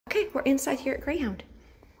Okay, we're inside here at Greyhound.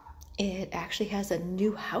 It actually has a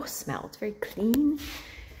new house smell. It's very clean.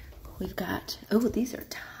 We've got, oh, these are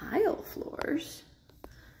tile floors.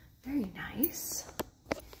 Very nice.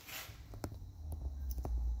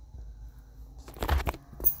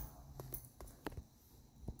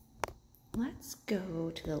 Let's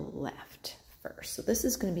go to the left first. So this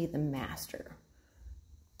is going to be the master.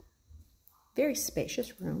 Very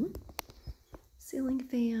spacious room. Ceiling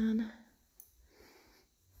fan.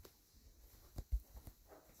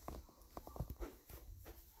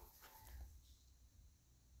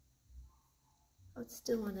 I would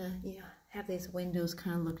still want to, have these windows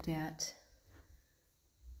kind of looked at.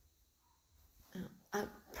 I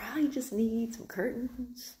probably just need some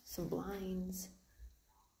curtains, some blinds.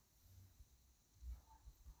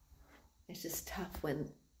 It's just tough when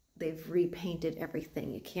they've repainted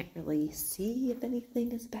everything. You can't really see if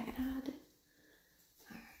anything is bad.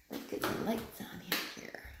 All right, let's get the lights on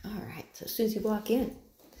here. All right, so as soon as you walk in,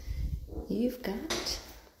 you've got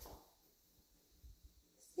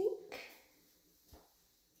sink,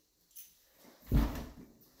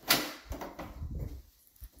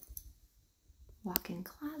 walk-in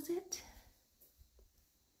closet,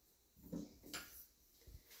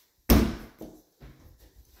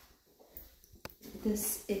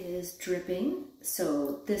 this is dripping,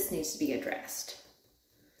 so this needs to be addressed.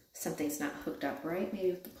 Something's not hooked up right,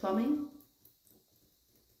 maybe with the plumbing.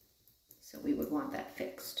 So we would want that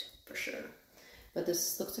fixed for sure. But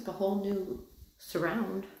this looks like a whole new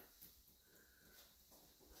surround.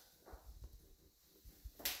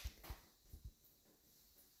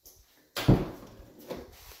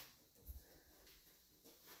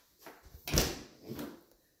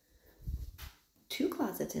 Two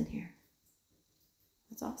closets in here.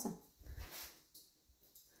 That's awesome.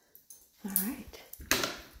 All right,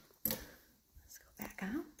 let's go back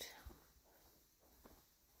out.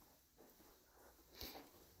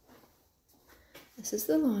 This is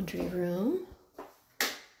the laundry room.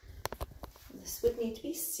 This would need to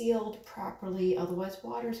be sealed properly, otherwise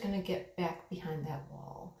water is going to get back behind that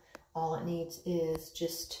wall. All it needs is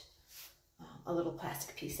just a little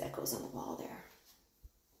plastic piece that goes on the wall there.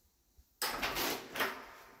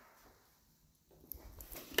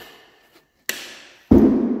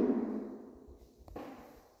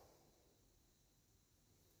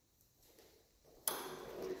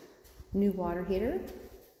 New water heater.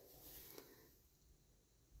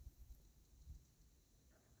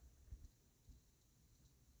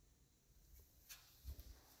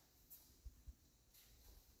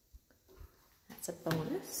 That's a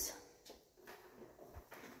bonus.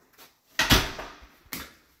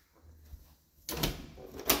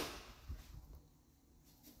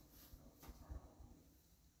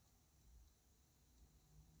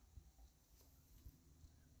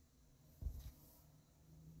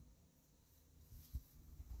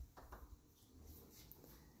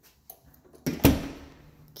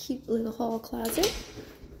 Cute little hall closet.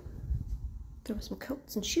 Throw some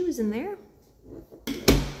coats and shoes in there.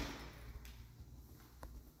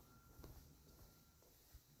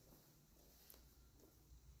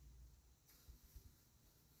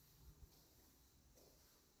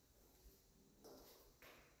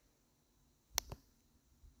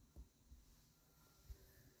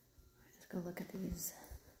 Let's go look at these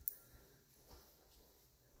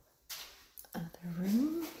other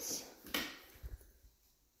rooms.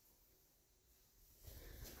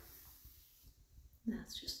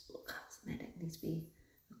 That's just a little cosmetic. Needs to be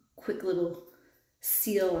a quick little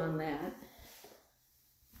seal on that.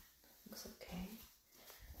 Looks okay.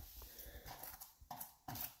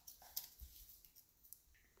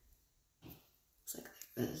 Looks like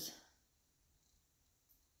there was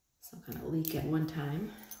some kind of leak at one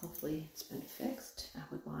time. Hopefully it's been fixed. I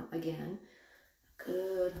would want, again, a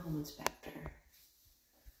good home inspector.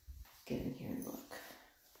 Get in here and look.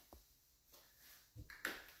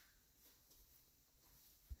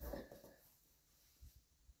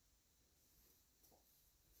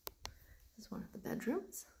 This is one of the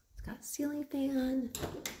bedrooms. It's got a ceiling fan.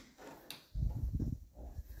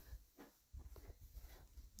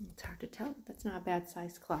 It's hard to tell, but that's not a bad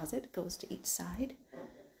sized closet. It goes to each side.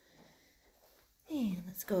 And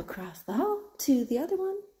let's go across the hall to the other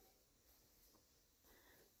one.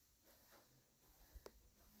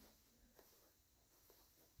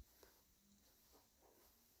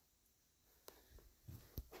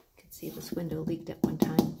 You can see this window leaked at one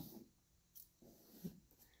time.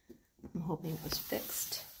 I'm hoping it was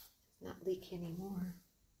fixed. It's not leaking anymore.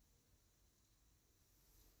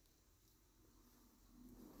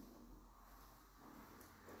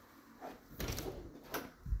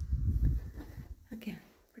 Again,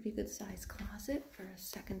 pretty pretty good sized closet for a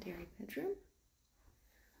secondary bedroom.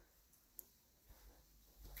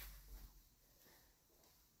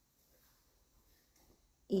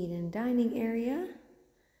 Eat and dining area.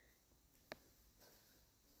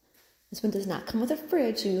 This one does not come with a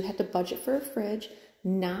fridge, so you have to budget for a fridge.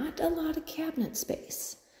 Not a lot of cabinet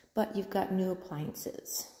space, but you've got new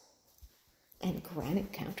appliances and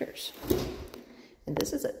granite counters. And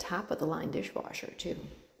this is a top-of-the-line dishwasher, too.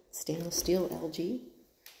 Stainless steel LG.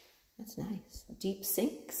 That's nice. Deep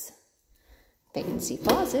sinks. Fancy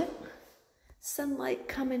faucet. Sunlight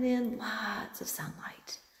coming in. Lots of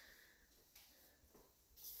sunlight.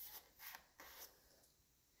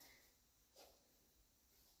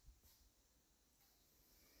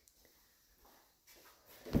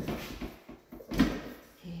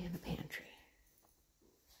 And a pantry.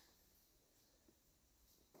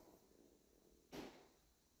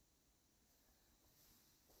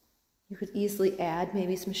 You could easily add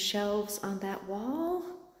maybe some shelves on that wall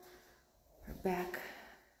or back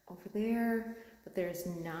over there, but there's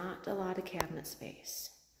not a lot of cabinet space.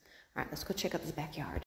 All right, let's go check out this backyard.